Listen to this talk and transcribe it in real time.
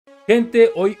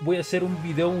Gente, hoy voy a hacer un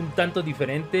video un tanto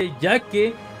diferente, ya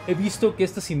que he visto que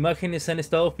estas imágenes se han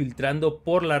estado filtrando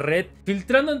por la red,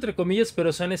 filtrando entre comillas,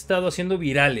 pero se han estado haciendo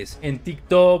virales. En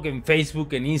TikTok, en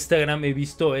Facebook, en Instagram he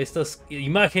visto estas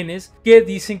imágenes que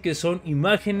dicen que son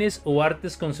imágenes o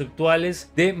artes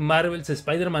conceptuales de Marvel's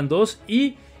Spider-Man 2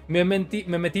 y me metí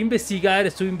a investigar,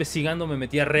 estuve investigando, me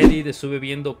metí a Reddit, estuve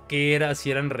viendo qué era,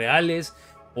 si eran reales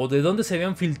o de dónde se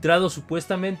habían filtrado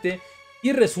supuestamente.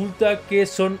 Y resulta que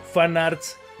son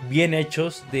fanarts bien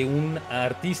hechos de un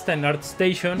artista en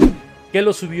ArtStation que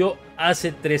lo subió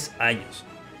hace 3 años.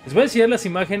 Les voy a enseñar las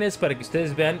imágenes para que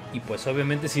ustedes vean, y pues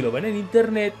obviamente si lo ven en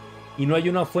internet y no hay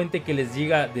una fuente que les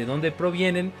diga de dónde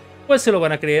provienen, pues se lo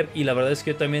van a creer. Y la verdad es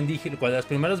que yo también dije, cuando las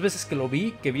primeras veces que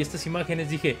vi estas imágenes,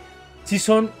 dije, sí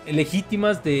son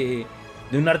legítimas de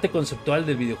un arte conceptual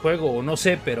del videojuego o no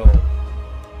sé, pero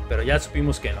ya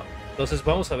supimos que no. Entonces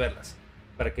vamos a verlas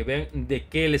para que vean de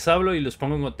qué les hablo y los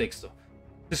pongo en contexto.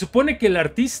 Se supone que el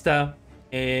artista,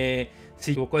 se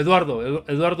equivocó,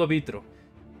 Eduardo Vitro,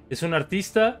 es un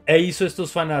artista e hizo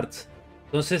estos fanarts.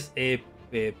 Entonces,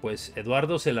 pues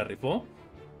Eduardo se la rifó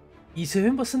y se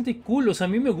ven bastante cool, o sea, a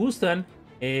mí me gustan.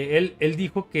 Él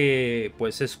dijo que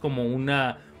pues es como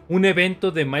un evento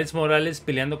de Miles Morales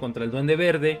peleando contra el Duende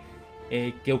Verde,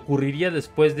 que ocurriría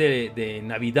después de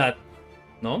Navidad,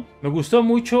 ¿no? Me gustó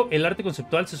mucho el arte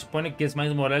conceptual, se supone que es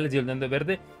Miles Morales y el Duende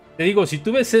Verde. Te digo, si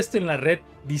tú ves esto en la red,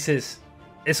 dices,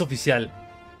 es oficial,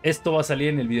 esto va a salir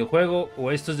en el videojuego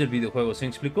o esto es del videojuego, ¿se me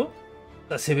explicó? O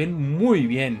sea, se ven muy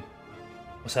bien.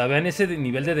 O sea, vean ese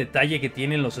nivel de detalle que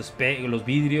tienen los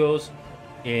vidrios,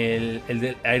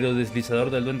 el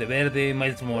aerodeslizador del Duende Verde,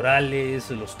 Miles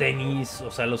Morales, los tenis, o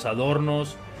sea, los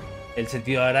adornos, el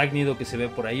sentido arácnido que se ve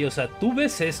por ahí. O sea, tú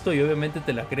ves esto y obviamente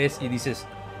te la crees y dices,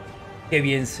 qué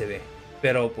bien se ve.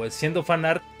 Pero pues siendo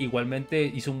fanart, igualmente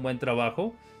hizo un buen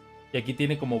trabajo. Y aquí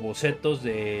tiene como bocetos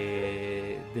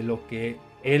de lo que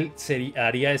él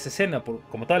haría esa escena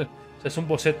como tal. O sea, es un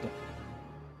boceto.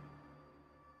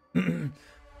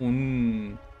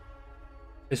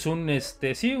 Es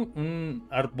un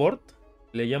artboard,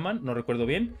 le llaman, no recuerdo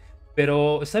bien.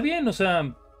 Pero está bien, o sea,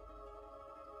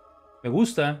 me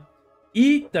gusta.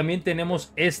 Y también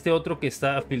tenemos este otro que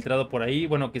está filtrado por ahí,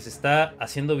 bueno, que se está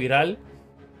haciendo viral,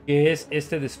 que es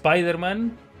este de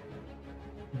Spider-Man,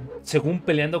 según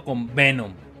peleando con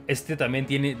Venom. Este también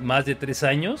tiene más de 3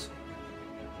 años.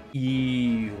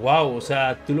 Y wow, o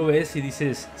sea, tú lo ves y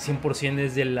dices 100%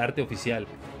 es del arte oficial.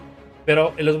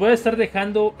 Pero los voy a estar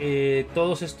dejando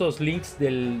todos estos links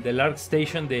del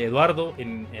ArtStation de Eduardo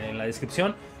en la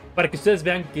descripción, para que ustedes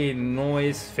vean que no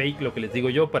es fake lo que les digo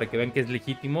yo, para que vean que es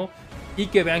legítimo y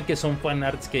que vean que son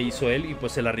fanarts que hizo él y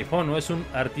pues se la rifó, ¿no? Es un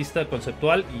artista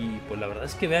conceptual y pues la verdad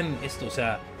es que vean esto, o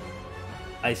sea,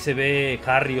 ahí se ve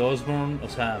Harry Osborn, o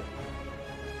sea,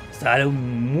 está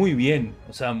muy bien,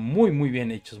 o sea, muy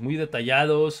bien hechos, muy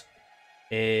detallados,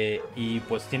 y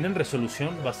pues tienen resolución,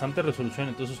 bastante resolución,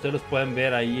 entonces ustedes los pueden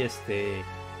ver ahí,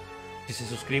 si se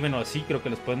suscriben o así, creo que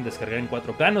los pueden descargar en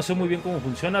 4K, no sé muy bien cómo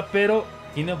funciona, pero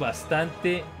tiene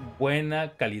bastante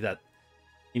buena calidad.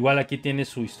 Igual aquí tiene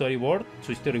su storyboard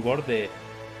de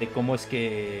cómo es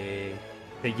que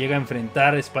se llega a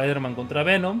enfrentar Spider-Man contra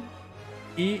Venom.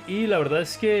 Y la verdad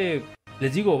es que,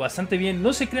 les digo, bastante bien.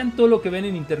 No se crean todo lo que ven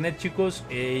en internet, chicos.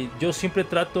 Yo siempre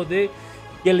trato de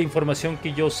que la información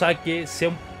que yo saque sea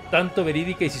un tanto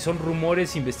verídica. Y si son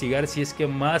rumores, investigar si es que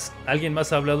alguien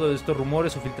más ha hablado de estos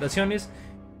rumores o filtraciones.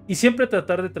 Y siempre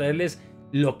tratar de traerles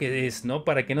lo que es, ¿no?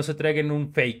 Para que no se traigan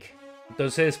un fake.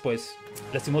 Entonces, pues,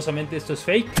 lastimosamente esto es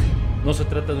fake. No se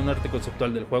trata de un arte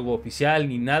conceptual del juego oficial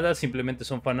ni nada. Simplemente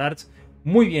son fanarts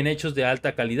muy bien hechos de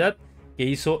alta calidad que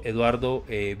hizo Eduardo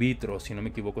Vitro, si no me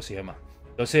equivoco se llama.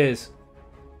 Entonces,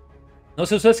 no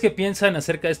sé ustedes qué piensan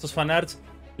acerca de estos fanarts.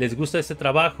 ¿Les gusta este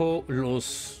trabajo?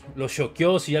 ¿Los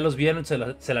choqueó? Si ya los vieron, se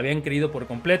la habían creído por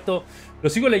completo.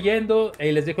 Los sigo leyendo.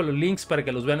 Ahí les dejo los links para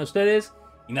que los vean ustedes.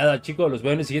 Y nada, chicos, los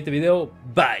veo en el siguiente video.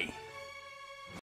 Bye.